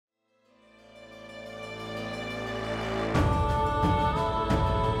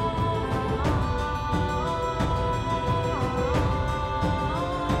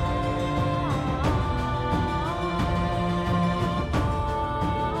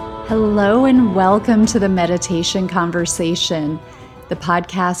Hello and welcome to the Meditation Conversation, the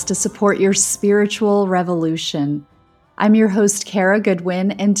podcast to support your spiritual revolution. I'm your host, Kara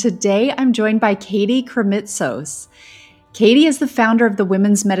Goodwin, and today I'm joined by Katie Krimitsos. Katie is the founder of the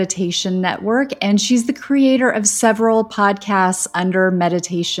Women's Meditation Network, and she's the creator of several podcasts under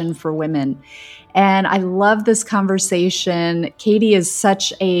Meditation for Women. And I love this conversation. Katie is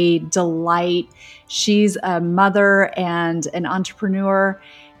such a delight. She's a mother and an entrepreneur.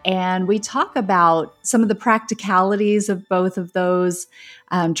 And we talk about some of the practicalities of both of those,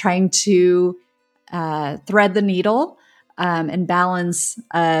 trying to thread the needle and balance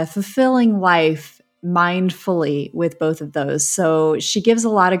a fulfilling life mindfully with both of those. So she gives a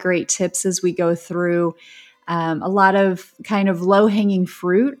lot of great tips as we go through, a lot of kind of low-hanging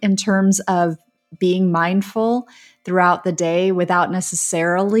fruit in terms of being mindful throughout the day without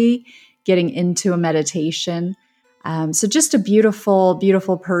necessarily getting into a meditation. So just a beautiful,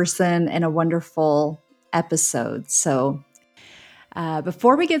 beautiful person and a wonderful episode. So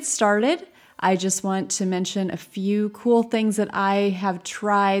before we get started, I just want to mention a few cool things that I have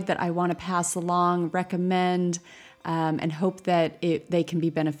tried that I want to pass along, recommend, and hope that they can be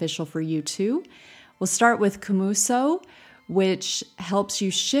beneficial for you too. We'll start with Krimitsos, which helps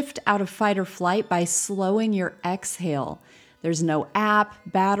you shift out of fight or flight by slowing your exhale. There's no app,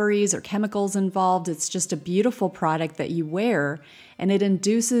 batteries, or chemicals involved. It's just a beautiful product that you wear, and it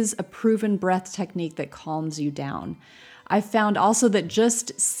induces a proven breath technique that calms you down. I found also that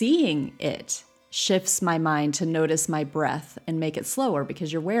just seeing it shifts my mind to notice my breath and make it slower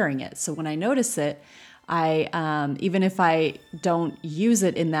because you're wearing it. So when I notice it, I even if I don't use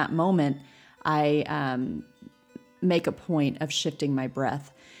it in that moment, I make a point of shifting my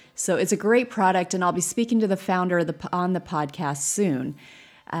breath. So it's a great product, and I'll be speaking to the founder on the podcast soon.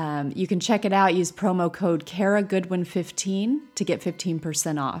 You can check it out. Use promo code KaraGoodwin15 to get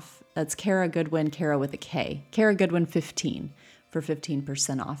 15% off. That's Kara Goodwin, Kara with a K. Kara Goodwin 15 for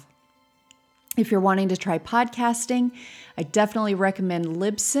 15% off. If you're wanting to try podcasting, I definitely recommend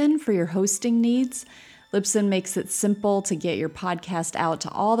Libsyn for your hosting needs. Libsyn makes it simple to get your podcast out to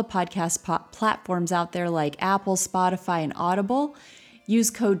all the podcast platforms out there like Apple, Spotify, and Audible.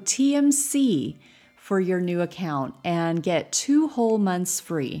 Use code TMC for your new account and get 2 whole months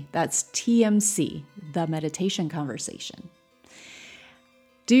free. That's TMC, the meditation conversation.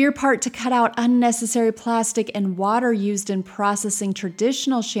 Do your part to cut out unnecessary plastic and water used in processing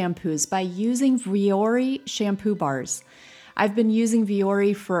traditional shampoos by using Vuori shampoo bars. I've been using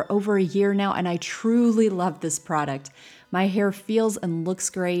Vuori for over a year now, and I truly love this product. My hair feels and looks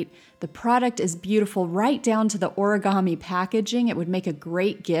great. The product is beautiful right down to the origami packaging. It would make a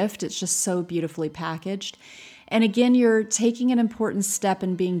great gift. It's just so beautifully packaged. And again, you're taking an important step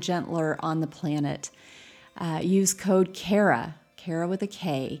in being gentler on the planet. Use code KARA, Kara with a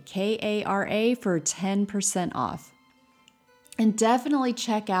K, Kara for 10% off. And definitely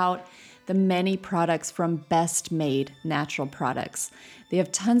check out the many products from Best Made Natural Products. They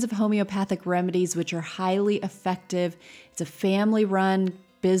have tons of homeopathic remedies which are highly effective. It's a family-run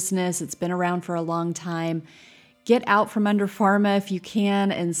business. It's been around for a long time. Get out from under pharma if you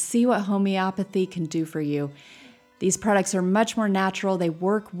can and see what homeopathy can do for you. These products are much more natural. They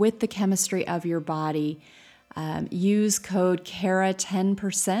work with the chemistry of your body. Use code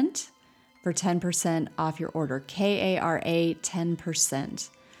KARA10% for 10% off your order. KARA 10%.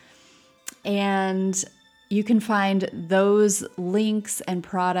 And you can find those links and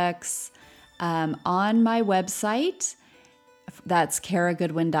products on my website. That's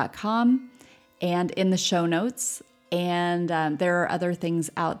karagoodwin.com and in the show notes. And there are other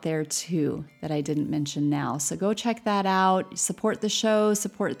things out there too that I didn't mention now. So go check that out. Support the show,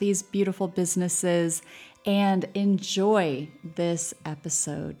 support these beautiful businesses, and enjoy this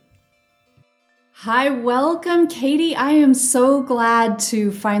episode. Hi, welcome, Katie. I am so glad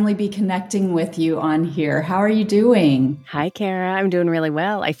to finally be connecting with you on here. How are you doing? Hi, Kara. I'm doing really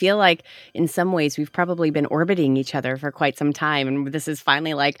well. I feel like in some ways we've probably been orbiting each other for quite some time. And this is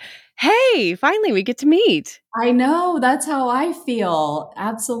finally like, hey, finally we get to meet. I know. That's how I feel.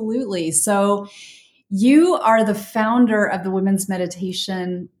 Absolutely. So you are the founder of the Women's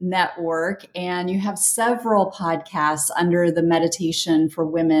Meditation Network, and you have several podcasts under the Meditation for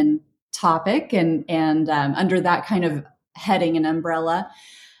Women topic and under that kind of heading and umbrella.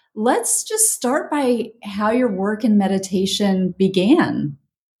 Let's just start by how your work in meditation began.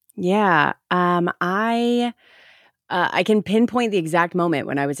 Yeah. I can pinpoint the exact moment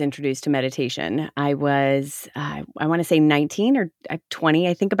when I was introduced to meditation. I was, I want to say 19 or 20,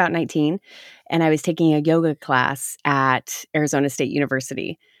 I think about 19. And I was taking a yoga class at Arizona State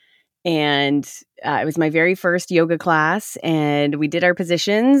University. And it was my very first yoga class, and we did our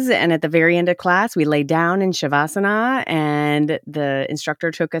positions. And at the very end of class, we laid down in Shavasana, and the instructor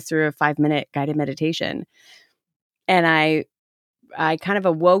took us through a 5-minute guided meditation. And I kind of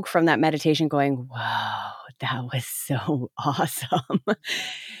awoke from that meditation going, wow, that was so awesome.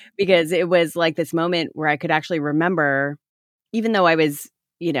 Because it was like this moment where I could actually remember, even though I was,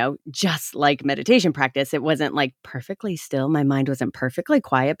 just like meditation practice, it wasn't like perfectly still. My mind wasn't perfectly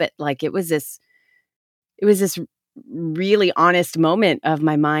quiet, but like it was this really honest moment of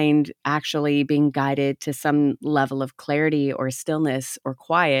my mind actually being guided to some level of clarity or stillness or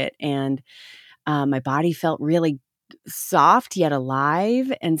quiet. And my body felt really soft yet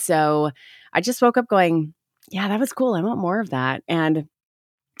alive. And so I just woke up going, yeah, that was cool. I want more of that. And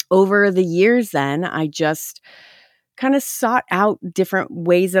over the years, then I just kind of sought out different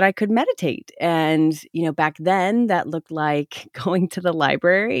ways that I could meditate. And, back then that looked like going to the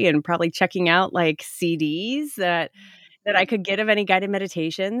library and probably checking out like CDs that I could get of any guided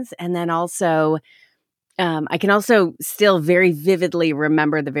meditations. And then also, I can also still very vividly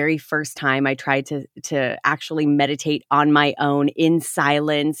remember the very first time I tried to actually meditate on my own in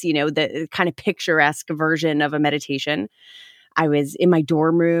silence, the kind of picturesque version of a meditation. I was in my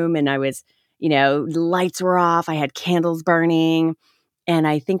dorm room and I was, the lights were off. I had candles burning. And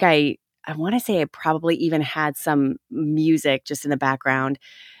I think I want to say I probably even had some music just in the background.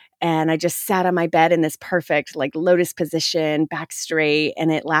 And I just sat on my bed in this perfect like lotus position, back straight.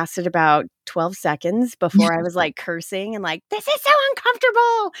 And it lasted about 12 seconds before I was like cursing and like, this is so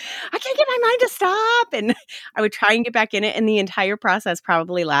uncomfortable. I can't get my mind to stop. And I would try and get back in it. And the entire process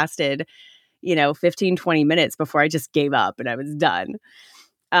probably lasted 15, 20 minutes before I just gave up and I was done.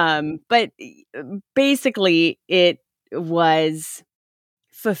 But basically, it was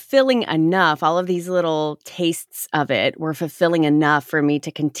fulfilling enough. All of these little tastes of it were fulfilling enough for me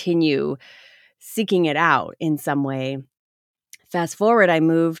to continue seeking it out in some way. Fast forward, I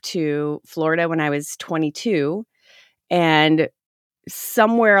moved to Florida when I was 22. And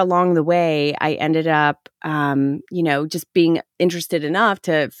somewhere along the way, I ended up, just being interested enough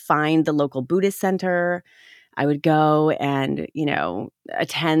to find the local Buddhist center. I would go and,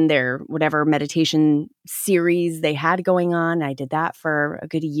 attend their whatever meditation series they had going on. I did that for a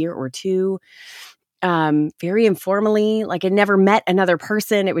good year or two, very informally. Like I never met another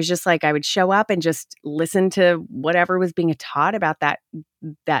person. It was just like I would show up and just listen to whatever was being taught about that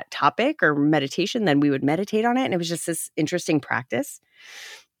topic or meditation. Then we would meditate on it. And it was just this interesting practice.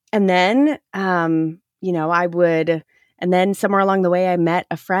 And then, and then somewhere along the way, I met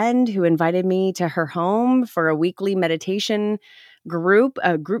a friend who invited me to her home for a weekly meditation a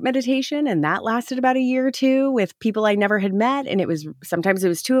group meditation. And that lasted about a year or two with people I never had met. And sometimes it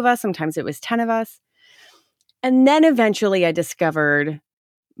was 2 of us, sometimes it was 10 of us. And then eventually I discovered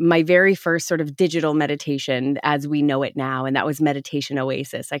my very first sort of digital meditation as we know it now. And that was Meditation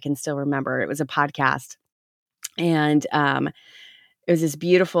Oasis. I can still remember it was a podcast. And, it was this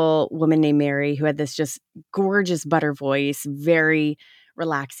beautiful woman named Mary who had this just gorgeous butter voice, very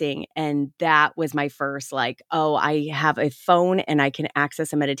relaxing. And that was my first like, oh, I have a phone and I can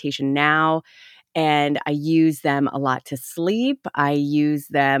access a meditation now. And I use them a lot to sleep. I use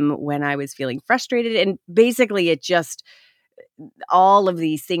them when I was feeling frustrated. And basically all of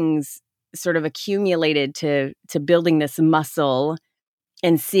these things sort of accumulated to building this muscle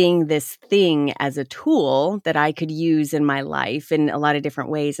and seeing this thing as a tool that I could use in my life in a lot of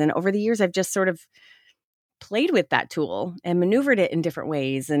different ways. And over the years, I've just sort of played with that tool and maneuvered it in different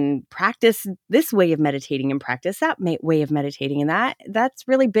ways and practiced this way of meditating and practice that way of meditating. And that's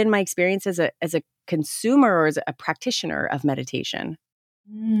really been my experience as a consumer or as a practitioner of meditation.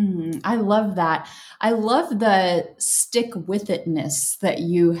 I love that. I love the stick with itness that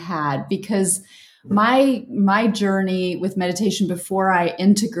you had, because my journey with meditation before I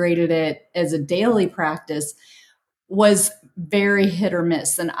integrated it as a daily practice was very hit or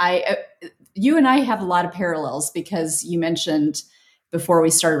miss. And you and I have a lot of parallels, because you mentioned before we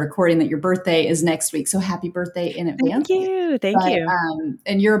started recording that your birthday is next week. So happy birthday in advance. Thank you.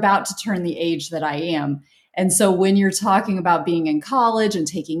 And you're about to turn the age that I am. And so when you're talking about being in college and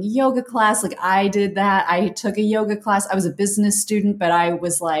taking yoga class, like I did that, I took a yoga class. I was a business student, but I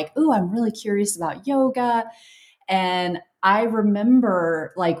was like, oh, I'm really curious about yoga. And I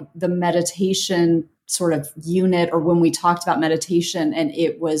remember like the meditation sort of unit, or when we talked about meditation, and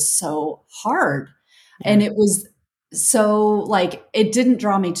it was so hard. Yeah. And it was so like, it didn't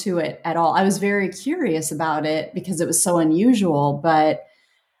draw me to it at all. I was very curious about it because it was so unusual, but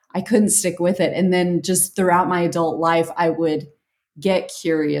I couldn't stick with it. And then just throughout my adult life, I would get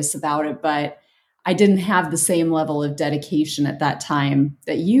curious about it. But I didn't have the same level of dedication at that time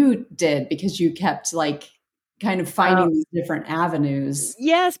that you did, because you kept like kind of Oh, finding these different avenues.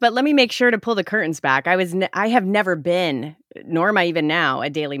 yes, but let me make sure to pull the curtains back. I have never been, nor am I even now, a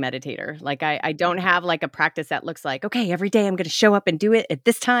daily meditator. Like I don't have like a practice that looks like, okay, every day I'm going to show up and do it at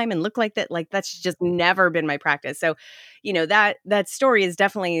this time and look like that. Like that's just never been my practice. So, that story is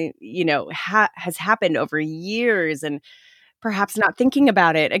definitely, has happened over years, and perhaps not thinking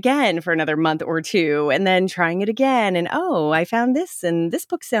about it again for another month or 2, and then trying it again, and, "Oh, I found this, and this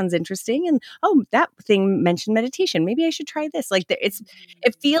book sounds interesting, and, oh, that thing mentioned meditation. Maybe I should try this." Like,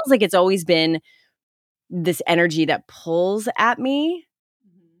 it feels like it's always been this energy that pulls at me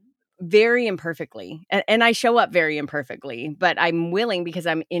very imperfectly, and I show up very imperfectly, but I'm willing because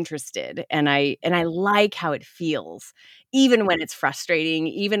I'm interested, and I like how it feels, even when it's frustrating,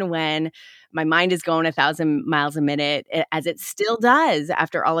 even when my mind is going 1,000 miles a minute, as it still does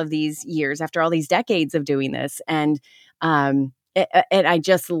after all of these years, after all these decades of doing this, and I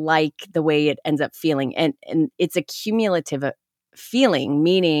just like the way it ends up feeling, and it's a cumulative, feeling,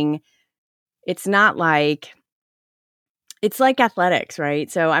 meaning it's not like it's like athletics, right?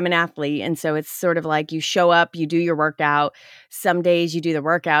 So I'm an athlete, and so it's sort of like you show up, you do your workout. Some days you do the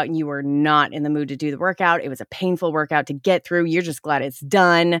workout and you were not in the mood to do the workout. It was a painful workout to get through. You're just glad it's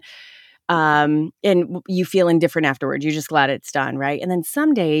done. You feel indifferent afterwards. You're just glad it's done, right? And then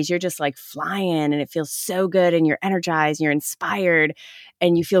some days you're just like flying and it feels so good and you're energized and you're inspired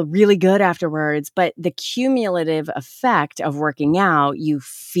and you feel really good afterwards. But the cumulative effect of working out, you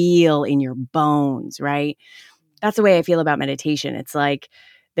feel in your bones, right? That's the way I feel about meditation. It's like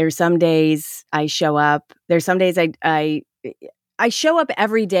there's some days I show up. There's some days I show up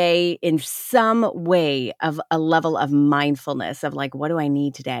every day in some way of a level of mindfulness of like, what do I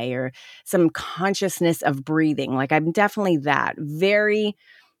need today? Or some consciousness of breathing. Like I'm definitely that very,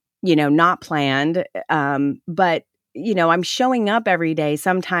 not planned. But I'm showing up every day,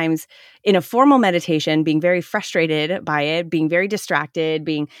 sometimes in a formal meditation, being very frustrated by it, being very distracted,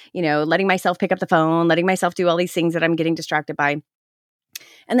 being, letting myself pick up the phone, letting myself do all these things that I'm getting distracted by.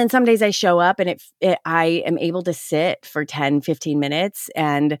 And then some days I show up and I am able to sit for 10, 15 minutes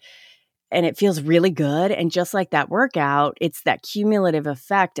and it feels really good. And just like that workout, it's that cumulative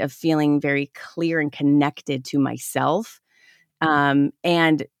effect of feeling very clear and connected to myself. Um,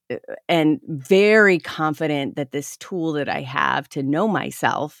 and and very confident that this tool that I have to know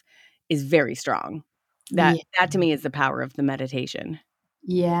myself is very strong. That to me is the power of the meditation.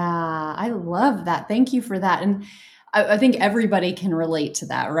 Yeah, I love that. Thank you for that. And I think everybody can relate to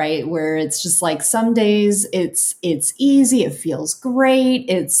that, right? Where it's just like some days it's easy, it feels great.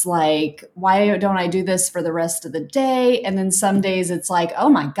 It's like, why don't I do this for the rest of the day? And then some days it's like, oh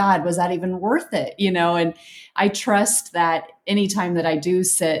my God, was that even worth it? And I trust that anytime that I do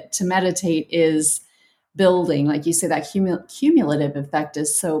sit to meditate is building, like you say, that cumulative effect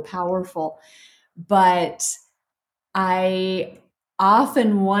is so powerful. But I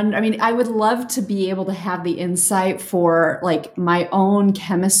often wonder, I mean, I would love to be able to have the insight for like my own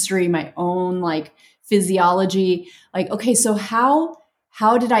chemistry, my own like physiology. Like, okay, so how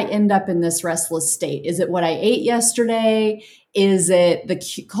did I end up in this restless state? Is it what I ate yesterday? Is it the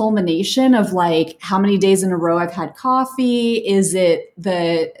culmination of like how many days in a row I've had coffee? Is it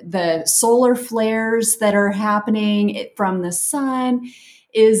the solar flares that are happening from the sun?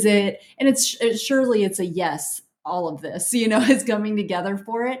 Is it, and surely it's a yes, all of this, is coming together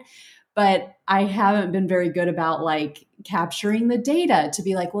for it. But I haven't been very good about like capturing the data to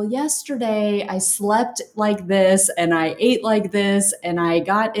be like, well, yesterday I slept like this and I ate like this and I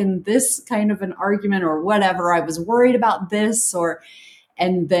got in this kind of an argument or whatever. I was worried about this,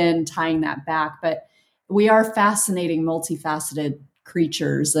 and then tying that back. But we are fascinating, multifaceted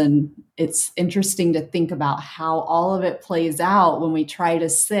creatures. And it's interesting to think about how all of it plays out when we try to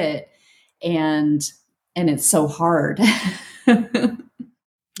sit and it's so hard.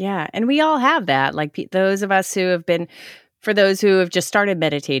 Yeah, and we all have that. Like those of us who have been, for those who have just started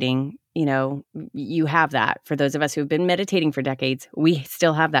meditating, you have that. For those of us who have been meditating for decades, we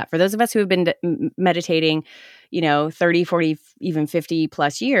still have that. For those of us who have been meditating, 30, 40, even 50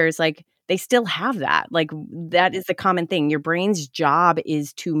 plus years, like they still have that. Like that is the common thing. Your brain's job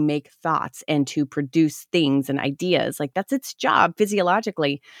is to make thoughts and to produce things and ideas. Like that's its job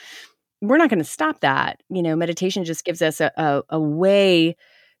physiologically. We're not going to stop that. Meditation just gives us a way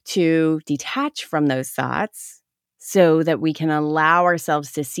to detach from those thoughts so that we can allow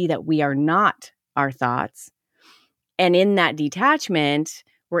ourselves to see that we are not our thoughts. And in that detachment,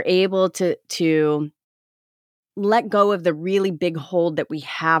 we're able to let go of the really big hold that we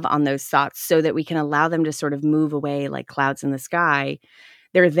have on those thoughts so that we can allow them to sort of move away like clouds in the sky.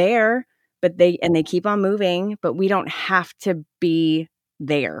 They're there, but they keep on moving, but we don't have to be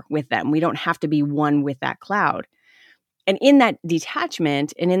there with them. We don't have to be one with that cloud. And in that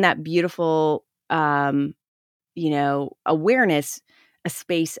detachment and in that beautiful, awareness, a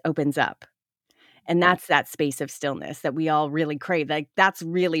space opens up. And that's that space of stillness that we all really crave. Like that's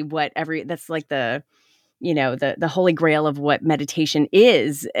really what that's like the holy grail of what meditation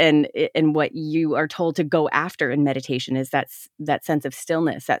is, and what you are told to go after in meditation is that sense of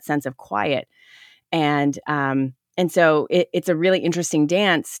stillness, that sense of quiet. And so it's a really interesting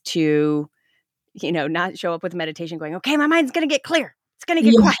dance to, not show up with meditation going, okay, my mind's going to get clear. It's going to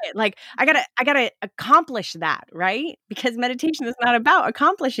get quiet. Like I gotta accomplish that, right? Because meditation is not about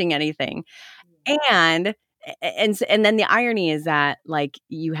accomplishing anything. And then the irony is that like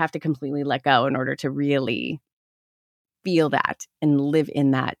you have to completely let go in order to really feel that and live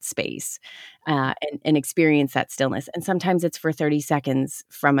in that space, and experience that stillness. And sometimes it's for 30 seconds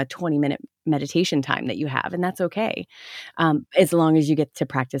from a 20-minute meditation time that you have, and that's okay, as long as you get to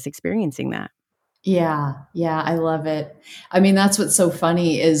practice experiencing that. Yeah, I love it. I mean, that's what's so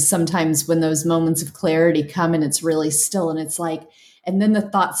funny is sometimes when those moments of clarity come and it's really still and it's like, and then the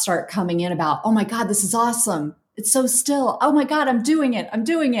thoughts start coming in about, oh my God, this is awesome. It's so still. Oh my God, I'm doing it. And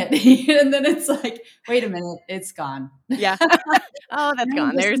then it's like, wait a minute, it's gone. Yeah. Oh, that's Now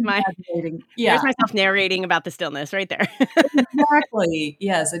I'm gone. just There's Yeah, myself narrating about the stillness right there. exactly.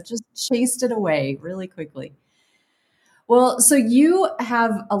 Yes, it just chased it away really quickly. Well, so you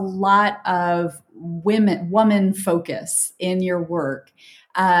have a lot of woman focus in your work.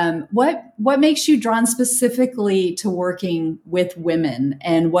 What makes you drawn specifically to working with women,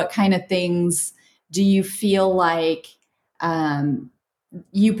 and what kind of things do you feel like um,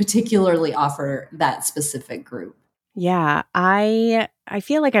 you particularly offer that specific group? Yeah, I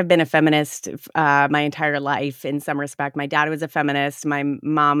feel like I've been a feminist my entire life in some respect. My dad was a feminist. My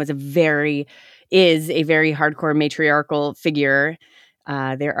mom was is a very hardcore matriarchal figure.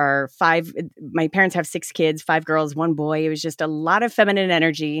 There are five. My parents have 6 kids, 5 girls, 1 boy. It was just a lot of feminine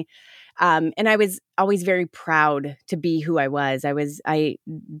energy. And I was always very proud to be who I was. I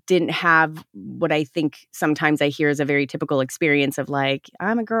didn't have what I think sometimes I hear is a very typical experience of like,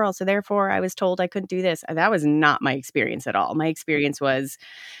 I'm a girl, so therefore I was told I couldn't do this. That was not my experience at all. My experience was,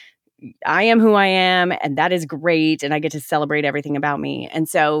 I am who I am, and that is great, and I get to celebrate everything about me. And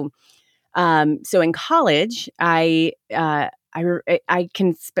so, so in college, I can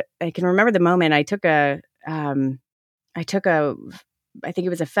remember the moment I took a I think it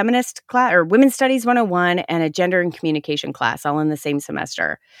was a feminist class or women's studies 101 and a gender and communication class all in the same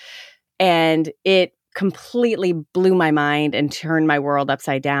semester. And it completely blew my mind and turned my world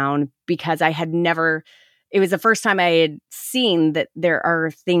upside down because it was the first time I had seen that there are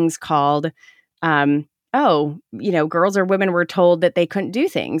things called, girls or women were told that they couldn't do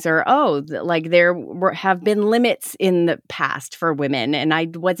things, or, like have been limits in the past for women. And I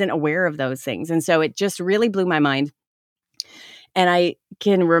wasn't aware of those things. And so it just really blew my mind. And I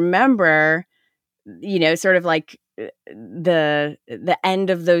can remember, sort of like the end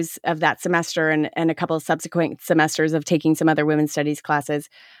of that semester and a couple of subsequent semesters of taking some other women's studies classes,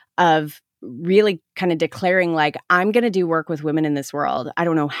 of really kind of declaring like, I'm going to do work with women in this world. I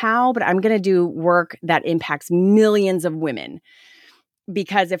don't know how, but I'm going to do work that impacts millions of women.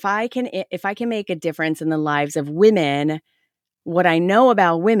 Because if I can make a difference in the lives of women, what I know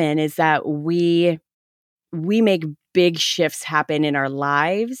about women is that we make big shifts happen in our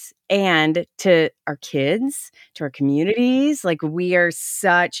lives and to our kids, to our communities. Like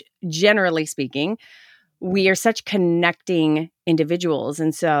generally speaking, we are such connecting individuals.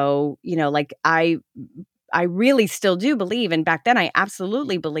 And so, like I really still do believe, and back then I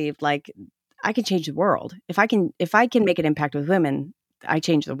absolutely believed, like, I can change the world. If I can make an impact with women, I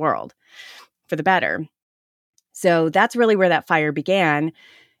change the world for the better. So that's really where that fire began.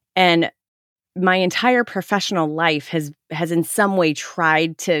 And my entire professional life has in some way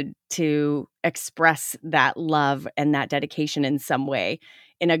tried to express that love and that dedication in some way,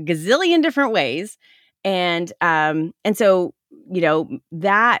 in a gazillion different ways. And so,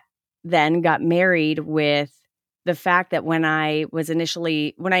 that then got married with the fact that when I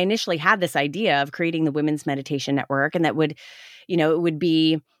initially had this idea of creating the Women's Meditation Network, and that would, it would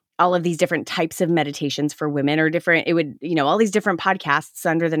be all of these different types of meditations for women, or all these different podcasts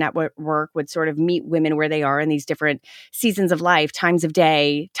under the network would sort of meet women where they are in these different seasons of life, times of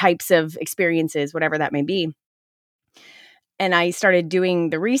day, types of experiences, whatever that may be. And I started doing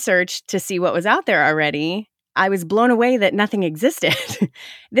the research to see what was out there already. I was blown away that nothing existed.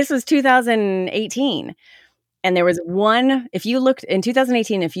 This was 2018. And there was one, if you looked in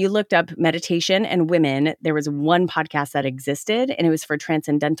 2018, if you looked up meditation and women, there was one podcast that existed, and it was for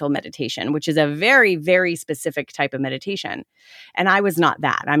transcendental meditation, which is a very, very specific type of meditation. And I was not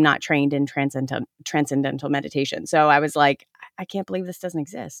that. I'm not trained in transcendental meditation. So I was like, I can't believe this doesn't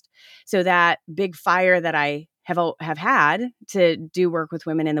exist. So that big fire that I have had to do work with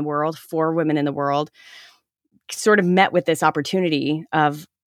women in the world, for women in the world, sort of met with this opportunity of,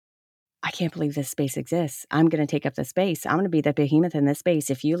 I can't believe this space exists. I'm going to take up the space. I'm going to be the behemoth in this space.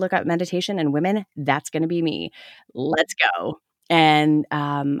 If you look up meditation and women, that's going to be me. Let's go. And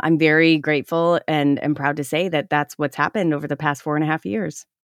I'm very grateful and proud to say that that's what's happened over the past 4.5 years.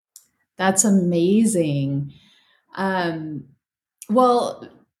 That's amazing. Well,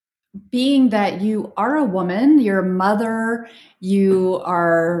 being that you are a woman, you're a mother, you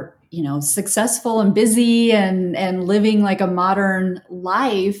are, successful and busy and living like a modern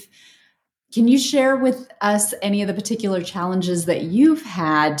life. Can you share with us any of the particular challenges that you've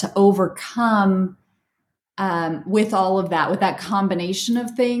had to overcome with all of that, with that combination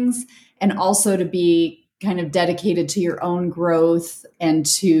of things, and also to be kind of dedicated to your own growth and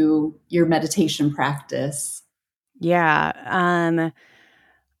to your meditation practice? Yeah.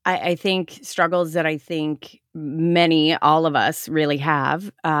 I think struggles that I think all of us really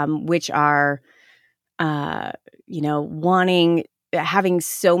have, which are, having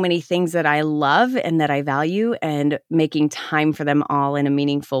so many things that I love and that I value, and making time for them all in a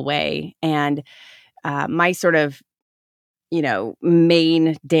meaningful way. And my sort of,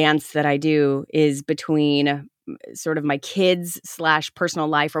 main dance that I do is between sort of my kids / personal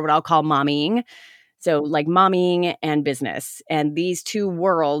life, or what I'll call mommying. So like mommying and business, and these two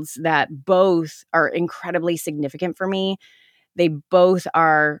worlds that both are incredibly significant for me. They both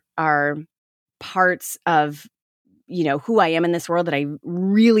are parts of, who I am in this world that I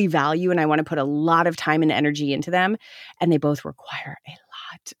really value, and I want to put a lot of time and energy into them. And they both require a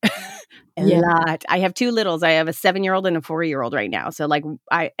lot, a Yeah. lot. I have two littles. I have a 7-year-old and a 4-year-old right now. So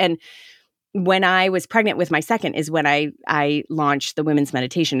when I was pregnant with my second is when I launched the Women's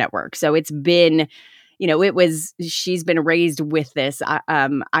Meditation Network. So it's been, she's been raised with this.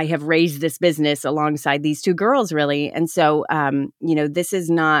 I have raised this business alongside these two girls, really. And so, this is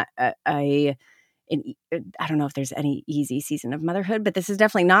not I don't know if there's any easy season of motherhood, but this is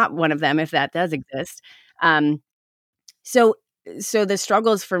definitely not one of them, if that does exist. So the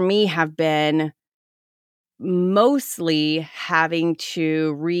struggles for me have been mostly having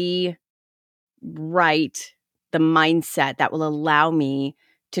to rewrite the mindset that will allow me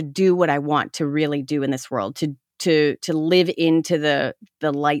to do what I want to really do in this world, to live into the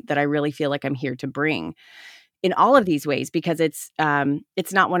light that I really feel like I'm here to bring in all of these ways, because it's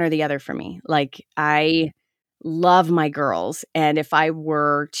not one or the other for me. Like, I love my girls, and if I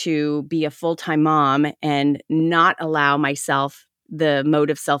were to be a full-time mom and not allow myself the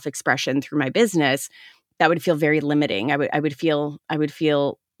mode of self-expression through my business, that would feel very limiting. I would feel a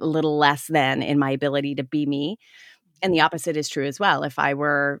little less than in my ability to be me. And the opposite is true as well. If I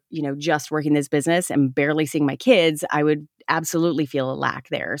were, just working this business and barely seeing my kids, I would absolutely feel a lack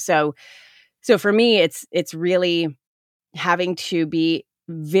there. So for me, it's really having to be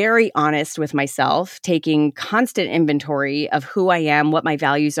very honest with myself, taking constant inventory of who I am, what my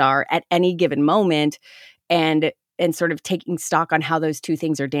values are at any given moment, and sort of taking stock on how those two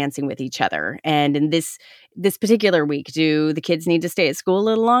things are dancing with each other. And in this particular week, do the kids need to stay at school a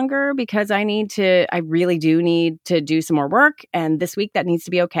little longer because I really do need to do some more work, and this week that needs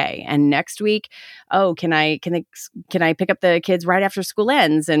to be okay. And next week, can I pick up the kids right after school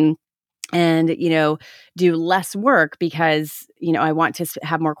ends and do less work because, I want to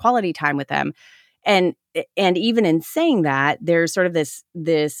have more quality time with them. And even in saying that, there's sort of this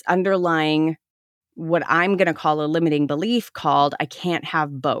underlying, what I'm going to call a limiting belief called, I can't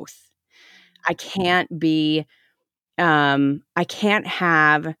have both. I can't be, I can't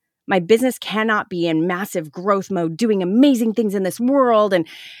have, my business cannot be in massive growth mode, doing amazing things in this world and,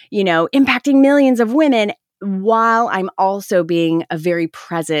 impacting millions of women, while I'm also being a very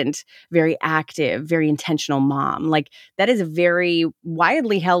present, very active, very intentional mom. Like, that is a very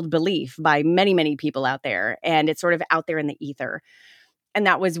widely held belief by many, many people out there. And it's sort of out there in the ether. And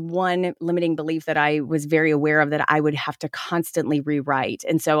that was one limiting belief that I was very aware of, that I would have to constantly rewrite.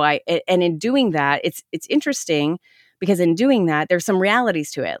 And so in doing that, it's interesting, because in doing that, there's some realities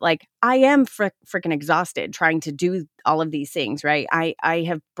to it. Like, I am freaking exhausted trying to do all of these things, right? I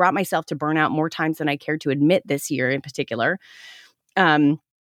have brought myself to burnout more times than I care to admit this year in particular. And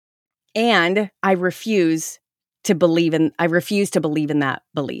I refuse I refuse to believe in that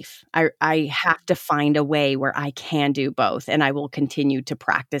belief. I have to find a way where I can do both, and I will continue to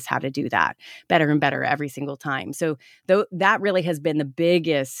practice how to do that better and better every single time. So that really has been the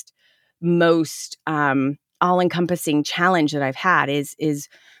biggest, most all-encompassing challenge that I've had is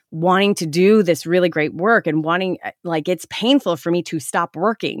wanting to do this really great work and wanting, like, it's painful for me to stop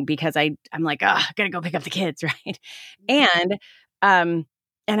working because I'm like, I gotta go pick up the kids, right? And um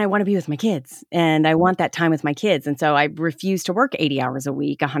and I want to be with my kids, and I want that time with my kids. And so I refuse to work 80 hours a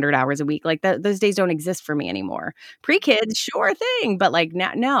week, 100 hours a week. Like those days don't exist for me anymore. Pre-kids, sure thing. But like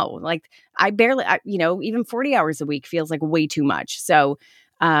now, no, like even 40 hours a week feels like way too much. So,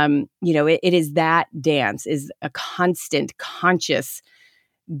 it is that dance is a constant, conscious,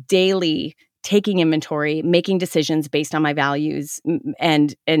 daily taking inventory, making decisions based on my values,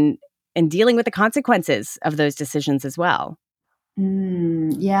 and dealing with the consequences of those decisions as well.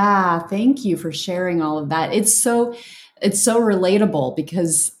 Yeah, thank you for sharing all of that. It's so relatable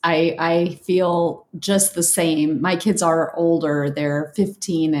because I feel just the same. My kids are older; they're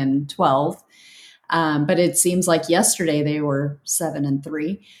 15 and 12, but it seems like yesterday they were 7 and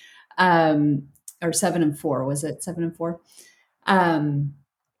 3, or 7 and 4. Was it 7 and 4? Um,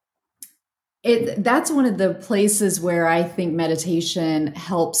 that's one of the places where I think meditation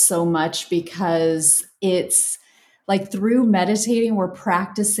helps so much because it's like through meditating, we're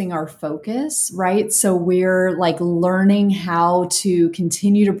practicing our focus, right? So we're like learning how to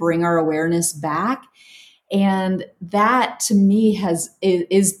continue to bring our awareness back. And that to me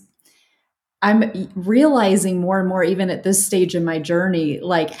is I'm realizing more and more, even at this stage in my journey,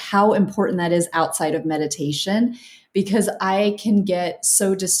 like how important that is outside of meditation, because I can get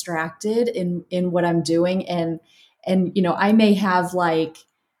so distracted in what I'm doing, and I may have like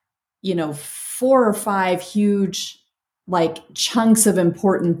 4 or 5 huge like chunks of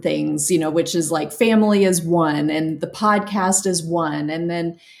important things, which is like family is one, and the podcast is one, and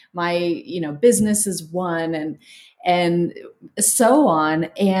then my business is one, and so on,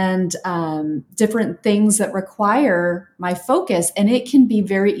 and different things that require my focus. And it can be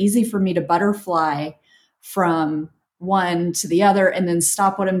very easy for me to butterfly from one to the other and then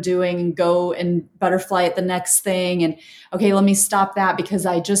stop what I'm doing and go and butterfly at the next thing. And okay, let me stop that because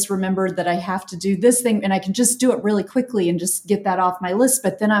I just remembered that I have to do this thing, and I can just do it really quickly and just get that off my list.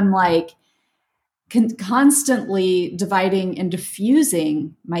 But then I'm like constantly dividing and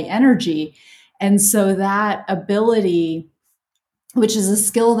diffusing my energy. And so that ability, which is a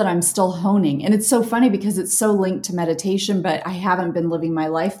skill that I'm still honing. And it's so funny because it's so linked to meditation, but I haven't been living my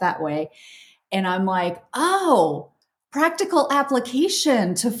life that way. And I'm like, oh, practical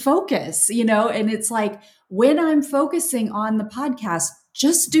application to focus, and it's like when I'm focusing on the podcast,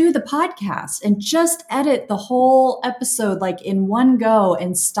 just do the podcast and just edit the whole episode like in one go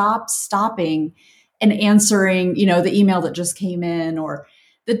and stop stopping and answering, the email that just came in, or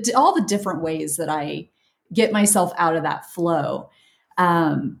all the different ways that I get myself out of that flow.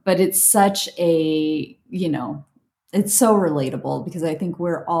 But it's such a, it's so relatable because I think we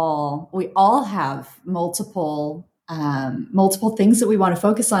all have multiple things that we want to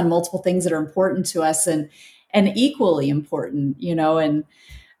focus on, multiple things that are important to us, and equally important, and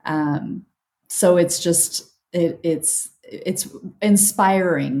so it's just it's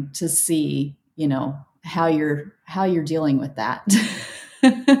inspiring to see, how you're dealing with that.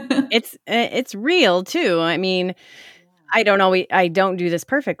 It's real too. I mean, I don't do this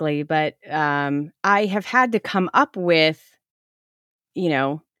perfectly, but I have had to come up with,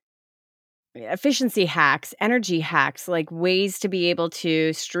 efficiency hacks, energy hacks, like ways to be able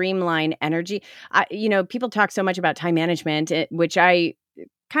to streamline energy. People talk so much about time management, which I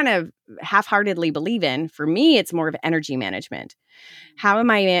kind of half-heartedly believe in. For me, it's more of energy management. How am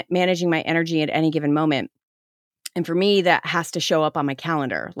I managing my energy at any given moment? And for me, that has to show up on my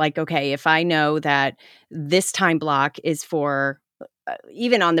calendar. Like, okay, if I know that this time block is for,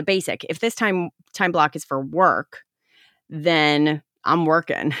 even on the basic, if this time block is for work, then I'm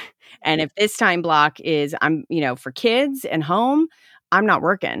working. And if this time block is for kids and home, I'm not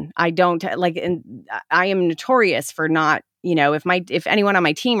working. I don't like, and I am notorious for not, if anyone on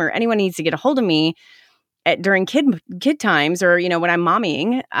my team or anyone needs to get a hold of me during kid times, or when I'm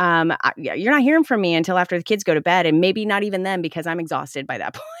mommying, you're not hearing from me until after the kids go to bed, and maybe not even then because I'm exhausted by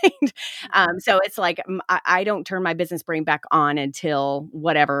that point. So it's like I don't turn my business brain back on until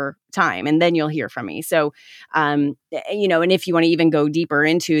whatever time, and then you'll hear from me. So, and if you want to even go deeper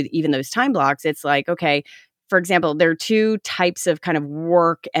into even those time blocks, it's like, okay, for example, there are two types of kind of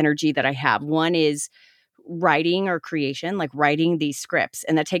work energy that I have. One is writing or creation, like writing these scripts,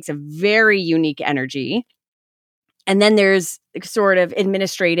 and that takes a very unique energy. And then there's sort of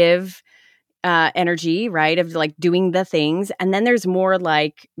administrative energy, right? Of like doing the things. And then there's more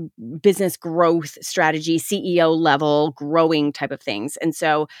like business growth strategy, CEO level growing type of things. And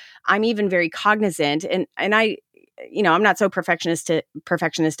so I'm even very cognizant and I, I'm not so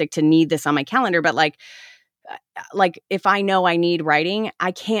perfectionistic to need this on my calendar, but like if I know I need writing,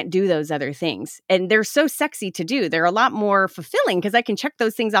 I can't do those other things. And they're so sexy to do. They're a lot more fulfilling because I can check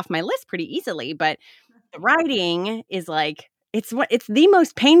those things off my list pretty easily. But the writing is like it's the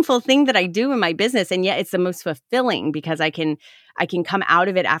most painful thing that I do in my business, and yet it's the most fulfilling because I can come out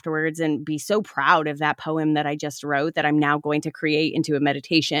of it afterwards and be so proud of that poem that I just wrote that I'm now going to create into a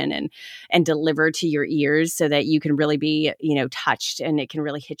meditation and deliver to your ears so that you can really be, touched and it can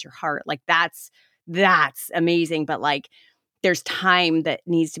really hit your heart. Like that's amazing, but like there's time that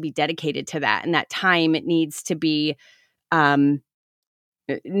needs to be dedicated to that, and that time it needs to be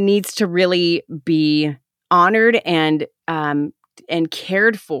needs to really be honored and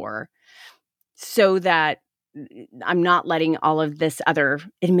cared for so that I'm not letting all of this other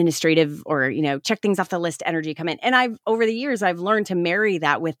administrative or, check things off the list energy come in. And over the years, I've learned to marry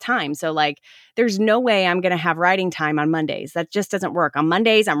that with time. So like, there's no way I'm going to have writing time on Mondays. That just doesn't work. On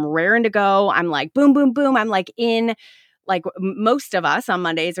Mondays, I'm raring to go. I'm like, boom, boom, boom. I'm like in, like most of us on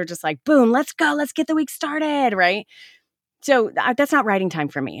Mondays are just like, boom, let's go. Let's get the week started. Right. So that's not writing time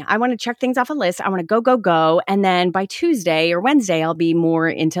for me. I want to check things off a list. I want to go, go, go. And then by Tuesday or Wednesday, I'll be more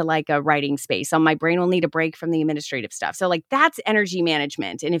into like a writing space. So my brain will need a break from the administrative stuff. So like that's energy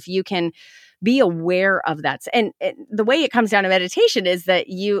management. And if you can be aware of that. And the way it comes down to meditation is that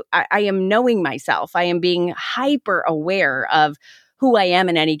I am knowing myself. I am being hyper aware of who I am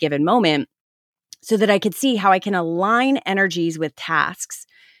in any given moment so that I could see how I can align energies with tasks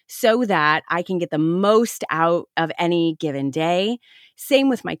so that I can get the most out of any given day. Same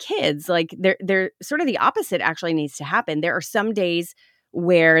with my kids. Like they're sort of the opposite actually needs to happen. There are some days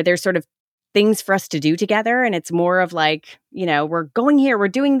where there's sort of things for us to do together. And it's more of like, we're going here, we're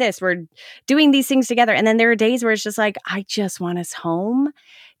doing this, we're doing these things together. And then there are days where it's just like, I just want us home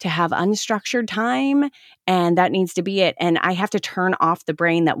to have unstructured time. And that needs to be it. And I have to turn off the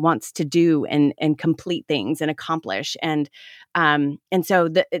brain that wants to do and complete things and accomplish. And so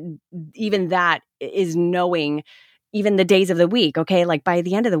even that is knowing even the days of the week. Okay. Like by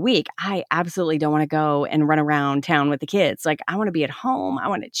the end of the week, I absolutely don't want to go and run around town with the kids. Like I want to be at home. I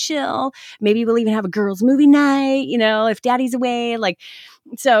want to chill. Maybe we'll even have a girls' movie night, if daddy's away. Like,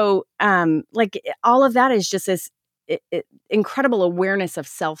 so like all of that is just this incredible awareness of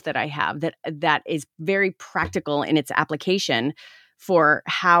self that I have that is very practical in its application for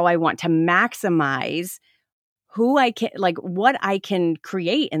how I want to maximize who I can, like what I can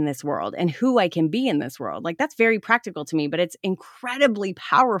create in this world and who I can be in this world. Like that's very practical to me, but it's incredibly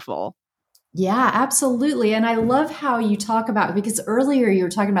powerful. Yeah, absolutely. And I love how you talk about, because earlier you were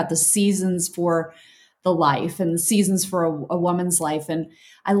talking about the seasons for the life and the seasons for a woman's life. And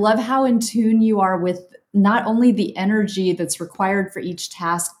I love how in tune you are with not only the energy that's required for each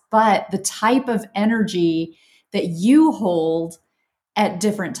task, but the type of energy that you hold at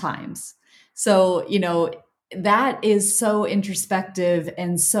different times. So, that is so introspective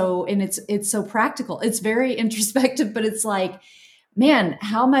and it's so practical. It's very introspective, but it's like, man,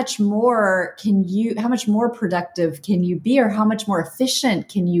 how much more productive can you be, or how much more efficient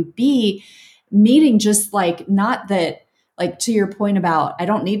can you be meeting just like, not that, like to your point about, I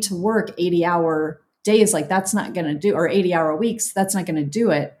don't need to work 80-hour days. Like that's not going to do, or 80-hour weeks. That's not going to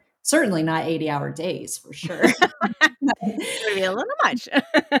do it. Certainly not 80-hour days for sure. It's going to be a little much.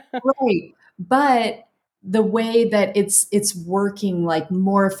 Right. But the way that it's working like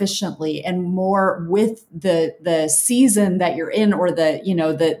more efficiently and more with the season that you're in, or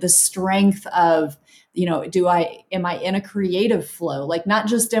the strength of, am I in a creative flow? Like not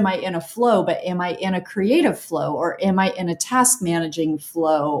just am I in a flow, but am I in a creative flow, or am I in a task managing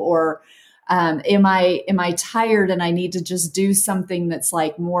flow, or am I tired and I need to just do something that's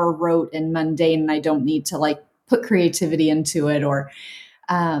like more rote and mundane and I don't need to like put creativity into it, or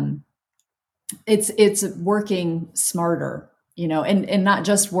it's working smarter, and not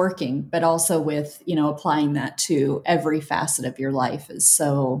just working, but also with, applying that to every facet of your life is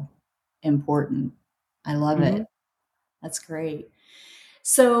so important. I love it. That's great.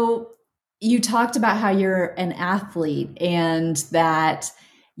 So you talked about how you're an athlete and that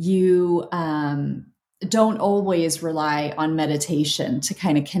you don't always rely on meditation to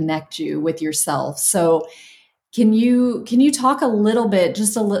kind of connect you with yourself. So can you talk a little bit,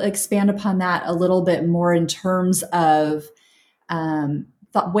 expand upon that a little bit more in terms of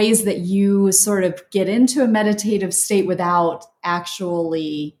ways that you sort of get into a meditative state without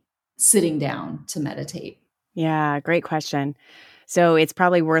actually sitting down to meditate? Yeah, great question. So it's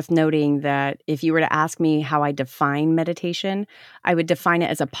probably worth noting that if you were to ask me how I define meditation, I would define it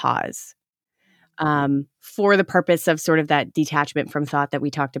as a pause, for the purpose of sort of that detachment from thought that we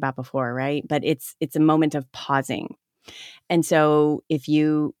talked about before, right? But it's a moment of pausing. And so if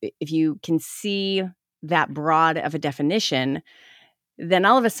you can see that broad of a definition, then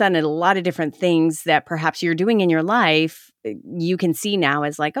all of a sudden a lot of different things that perhaps you're doing in your life, you can see now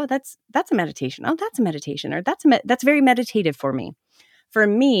as like, oh, that's a meditation. Oh, that's a meditation, or that's very meditative for me. For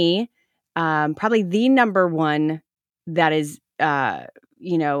me, probably the number one that is,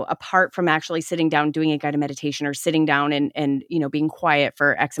 apart from actually sitting down doing a guided meditation or sitting down and being quiet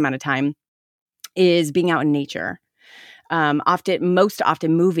for X amount of time, is being out in nature. Most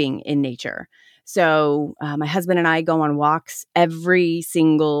often moving in nature. So my husband and I go on walks every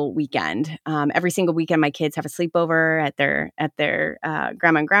single weekend. Every single weekend, my kids have a sleepover at their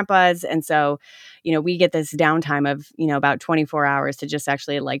grandma and grandpa's, and so we get this downtime of about 24 hours to just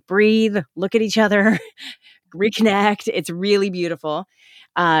actually like breathe, look at each other, reconnect. It's really beautiful,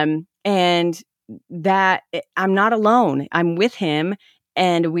 and that I'm not alone. I'm with him,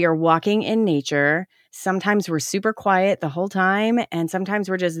 and we are walking in nature. Sometimes we're super quiet the whole time. And sometimes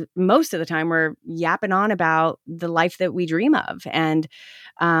most of the time, we're yapping on about the life that we dream of and,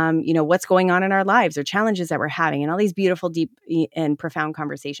 what's going on in our lives or challenges that we're having and all these beautiful, deep and profound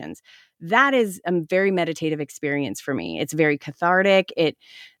conversations. That is a very meditative experience for me. It's very cathartic.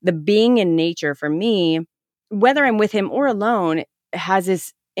 The being in nature for me, whether I'm with him or alone, has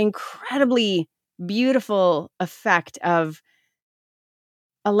this incredibly beautiful effect of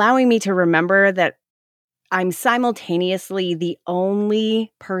allowing me to remember that I'm simultaneously the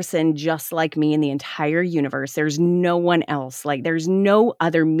only person just like me in the entire universe. There's no one else. Like, there's no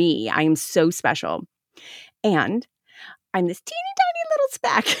other me. I am so special. And I'm this teeny tiny little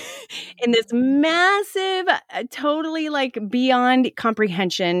speck in this massive, totally like beyond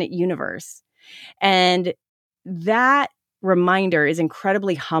comprehension universe. And that reminder is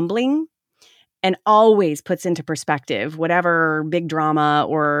incredibly humbling and always puts into perspective whatever big drama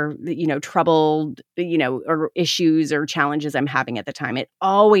or trouble, or issues or challenges I'm having at the time. It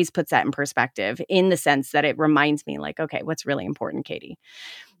always puts that in perspective, in the sense that it reminds me like, okay, what's really important, Katie?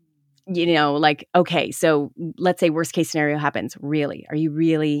 Like, okay, so let's say worst case scenario happens. Really?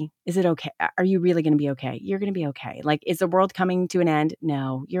 Is it okay? Are you really going to be okay? You're going to be okay. Like, is the world coming to an end?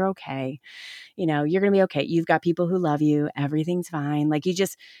 No, you're okay. You're going to be okay. You've got people who love you. Everything's fine. Like,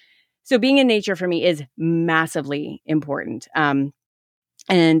 so being in nature for me is massively important. And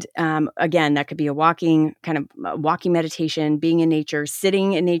again, that could be a walking meditation, being in nature,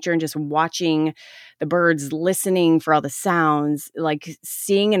 sitting in nature and just watching the birds, listening for all the sounds, like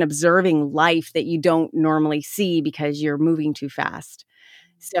seeing and observing life that you don't normally see because you're moving too fast.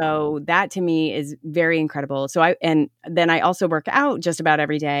 So that to me is very incredible. And then I also work out just about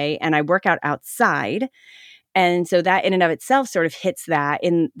every day, and I work out outside. And so that in and of itself sort of hits that,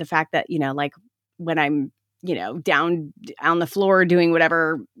 in the fact that, like when I'm, down on the floor doing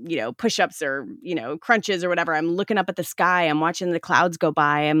whatever, push-ups or, crunches or whatever, I'm looking up at the sky, I'm watching the clouds go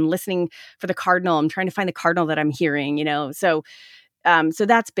by, I'm listening for the cardinal, I'm trying to find the cardinal that I'm hearing, So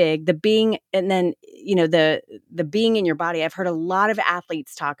that's big. The being, and then, the being in your body. I've heard a lot of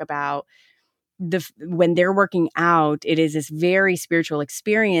athletes talk about when they're working out, it is this very spiritual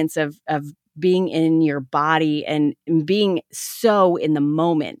experience of being in your body and being so in the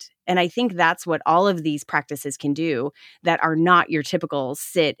moment. And I think that's what all of these practices can do that are not your typical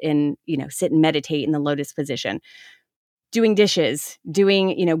sit and meditate in the lotus position. Doing dishes,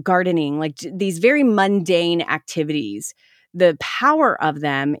 doing, gardening, like these very mundane activities. The power of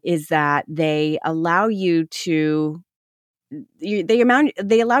them is that they allow you to they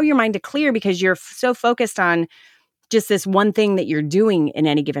allow your mind to clear, because you're so focused on just this one thing that you're doing in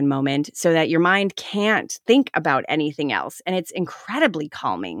any given moment, so that your mind can't think about anything else. And it's incredibly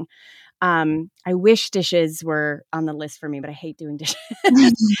calming. I wish dishes were on the list for me, but I hate doing dishes.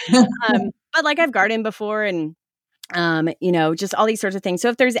 But like, I've gardened before, and just all these sorts of things. So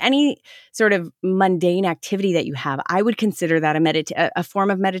if there's any sort of mundane activity that you have, I would consider that a form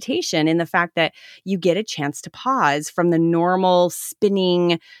of meditation, in the fact that you get a chance to pause from the normal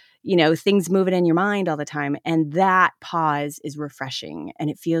spinning, things moving in your mind all the time. And that pause is refreshing and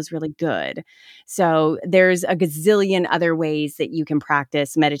it feels really good. So there's a gazillion other ways that you can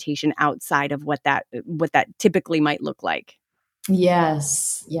practice meditation outside of what that typically might look like.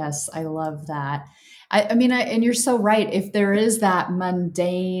 Yes, yes, I love that. I mean, and you're so right. If there is that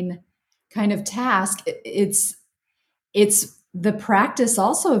mundane kind of task, it's the practice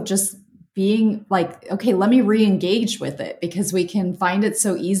also of just being like, okay, let me re-engage with it, because we can find it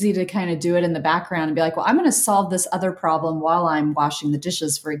so easy to kind of do it in the background and be like, well, I'm going to solve this other problem while I'm washing the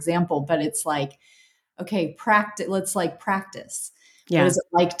dishes, for example. But it's like, okay, practice. Let's like practice. What Yeah. is it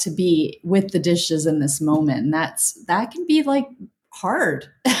like to be with the dishes in this moment? And that can be like hard.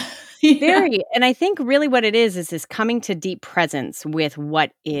 Yeah. Very. And I think really what it is this coming to deep presence with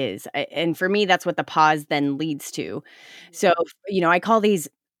what is. And for me, that's what the pause then leads to. So, I call these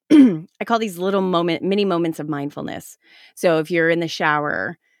I call these little mini moments of mindfulness. So if you're in the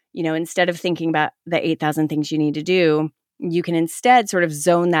shower, instead of thinking about the 8,000 things you need to do, you can instead sort of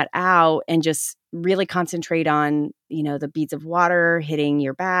zone that out and just really concentrate on, the beads of water hitting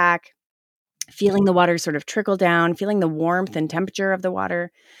your back, feeling the water sort of trickle down, feeling the warmth and temperature of the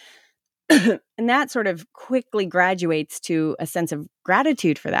water. And that sort of quickly graduates to a sense of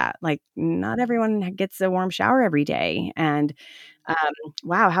gratitude for that. Like, not everyone gets a warm shower every day. And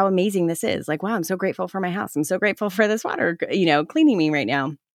wow, how amazing this is. Like, wow, I'm so grateful for my house. I'm so grateful for this water, cleaning me right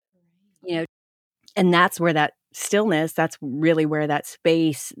now. You know, and that's where that stillness, that's really where that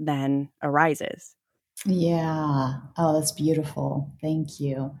space then arises. Yeah. Oh, that's beautiful. Thank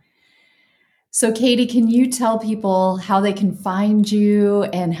you. So, Katie, can you tell people how they can find you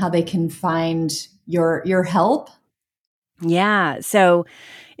and how they can find your help? Yeah. So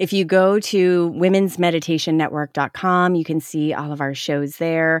if you go to womensmeditationnetwork.com, you can see all of our shows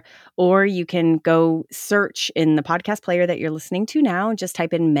there, or you can go search in the podcast player that you're listening to now and just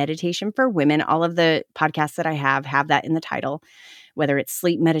type in meditation for women. All of the podcasts that I have that in the title, whether it's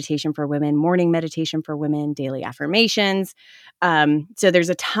sleep meditation for women, morning meditation for women, daily affirmations. So there's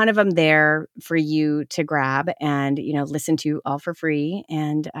a ton of them there for you to grab and, listen to all for free.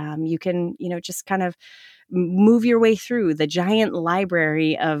 And you can, just kind of move your way through the giant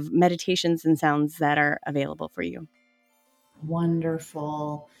library of meditations and sounds that are available for you.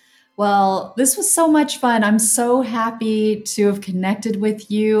 Wonderful. Well, this was so much fun. I'm so happy to have connected with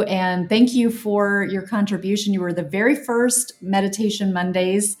you. And thank you for your contribution. You were the very first Meditation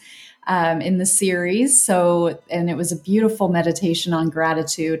Mondays in the series. And it was a beautiful meditation on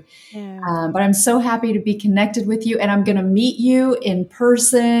gratitude. Yeah. But I'm so happy to be connected with you. And I'm going to meet you in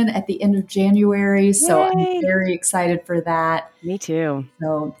person at the end of January. So I'm Yay. very excited for that. Me too.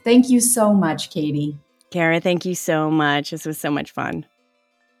 So thank you so much, Katie. Kara, thank you so much. This was so much fun.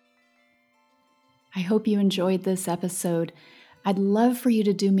 I hope you enjoyed this episode. I'd love for you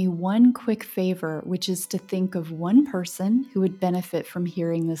to do me one quick favor, which is to think of one person who would benefit from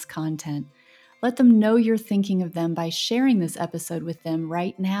hearing this content. Let them know you're thinking of them by sharing this episode with them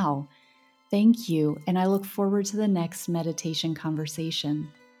right now. Thank you, and I look forward to the next meditation conversation.